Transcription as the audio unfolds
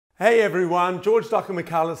Hey everyone, George Dr.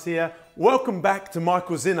 McCullers here. Welcome back to My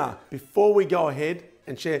Cuisina. Before we go ahead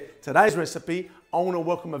and share today's recipe, I want to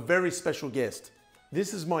welcome a very special guest.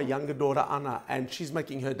 This is my younger daughter, Anna, and she's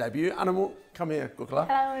making her debut. Anna, come here, Kukla.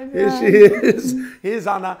 Hello everyone. Here she is. Here's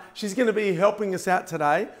Anna. She's going to be helping us out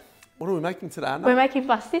today. What are we making today, Anna? We're making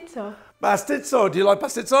pastitsio. Pastitsio. Do you like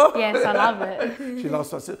pastitsio? Yes, I love it. She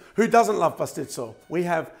loves pastitsio. Who doesn't love pastitsio? We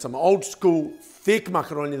have some old school thick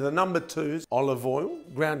macaroni, the number 2s, olive oil,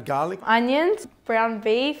 ground garlic, Onions, brown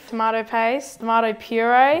beef, tomato paste, tomato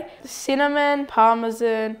puree, cinnamon,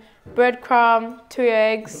 parmesan, breadcrumb, 2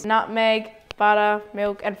 eggs, nutmeg, butter,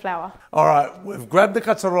 milk and flour. All right, we've grabbed the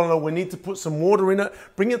cazzarola. We need to put some water in it,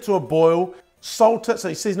 bring it to a boil, salt it, so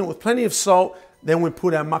you season it with plenty of salt. Then we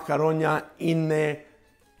put our macaroni in there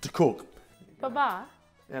to cook. Baba,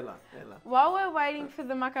 Ella. while we're waiting for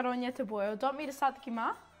the macaroni to boil, do you want me to start the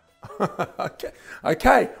kima?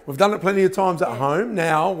 Okay, we've done it plenty of times at home.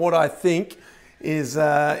 Now, what I think is,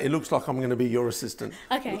 it looks like I'm going to be your assistant.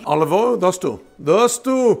 Okay. Olive oil, those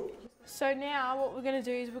two. So now what we're going to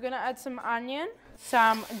do is we're going to add some onion,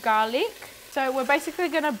 some garlic. So we're basically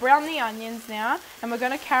going to brown the onions now and we're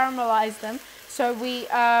going to caramelize them. So we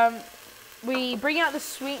bring out the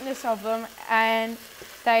sweetness of them and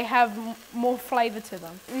they have more flavour to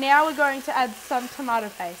them. Now we're going to add some tomato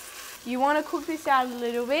paste. You want to cook this out a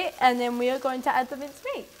little bit and then we are going to add the minced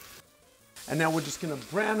meat. And now we're just going to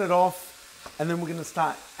brown it off and then we're going to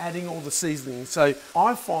start adding all the seasonings. So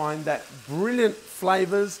I find that brilliant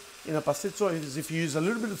flavours in a pastitsio is if you use a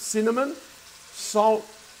little bit of cinnamon, salt,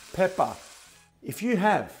 pepper. If you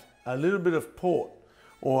have a little bit of port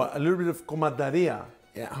or a little bit of comaderia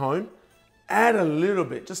at home, add a little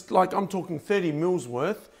bit, just like I'm talking 30 mils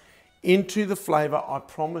worth, into the flavour. I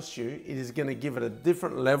promise you, it is going to give it a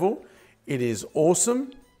different level. It is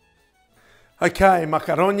awesome. Okay,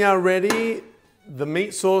 macaroni ready. The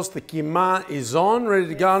meat sauce, the kima is on, ready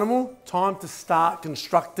to go, animal. Time to start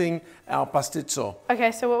constructing our pastitsio.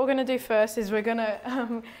 Okay, so what we're going to do first is we're going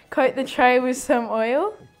to coat the tray with some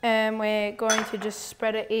oil and we're going to just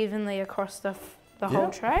spread it evenly across the whole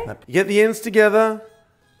tray. You get the ends together.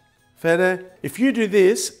 Fede. If you do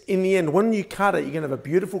this, in the end, when you cut it, you're going to have a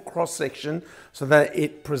beautiful cross section so that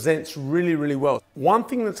it presents really, really well. One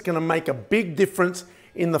thing that's going to make a big difference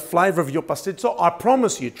in the flavour of your pastitsio, I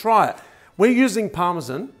promise you, try it. We're using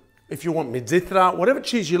Parmesan, if you want mezzitra, whatever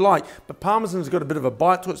cheese you like, but Parmesan's got a bit of a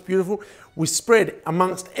bite to it, it's beautiful. We spread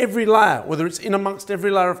amongst every layer, whether it's in amongst every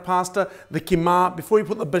layer of pasta, the kima, before you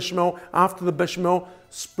put the bechamel, after the bechamel,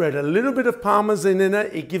 spread a little bit of Parmesan in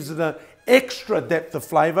it. It gives it an extra depth of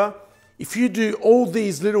flavour. If you do all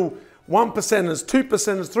these little 1%ers,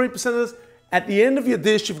 2%ers, 3%ers, at the end of your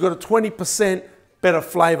dish, you've got a 20% better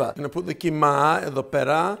flavour. I'm going to put the kima, the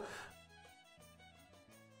pera.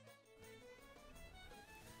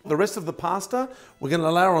 The rest of the pasta, we're going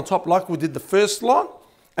to layer on top like we did the first lot.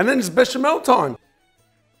 And then it's bechamel time.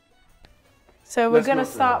 So we're going to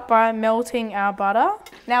start by melting our butter.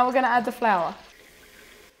 Now we're going to add the flour.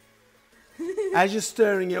 As you're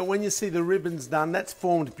stirring it, when you see the ribbons done, that's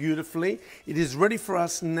formed beautifully. It is ready for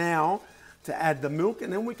us now to add the milk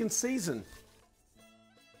and then we can season.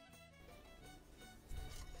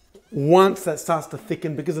 Once that starts to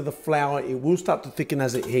thicken, because of the flour, it will start to thicken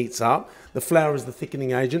as it heats up. The flour is the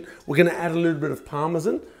thickening agent. We're going to add a little bit of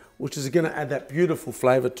Parmesan, which is going to add that beautiful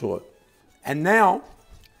flavour to it. And now,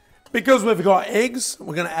 because we've got eggs,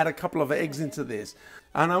 we're going to add a couple of eggs into this.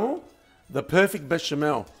 And the perfect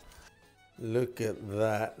bechamel. Look at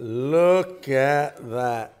that, look at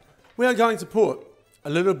that. We are going to put a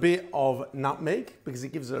little bit of nutmeg because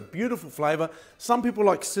it gives it a beautiful flavour. Some people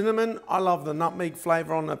like cinnamon. I love the nutmeg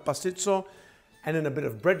flavour on the pastitsio. And then a bit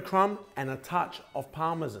of breadcrumb and a touch of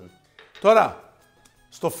Parmesan. Tora,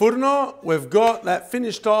 sto forno, we've got that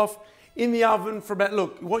finished off in the oven for about,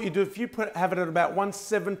 look, what you do, if you have it at about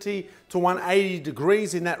 170 to 180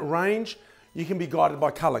 degrees in that range, you can be guided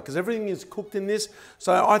by colour because everything is cooked in this.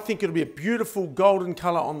 So I think it'll be a beautiful golden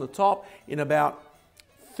colour on the top in about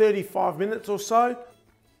 35 minutes or so.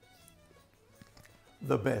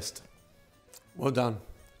 The best. Well done.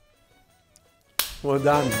 Well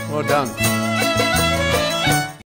done. Well done.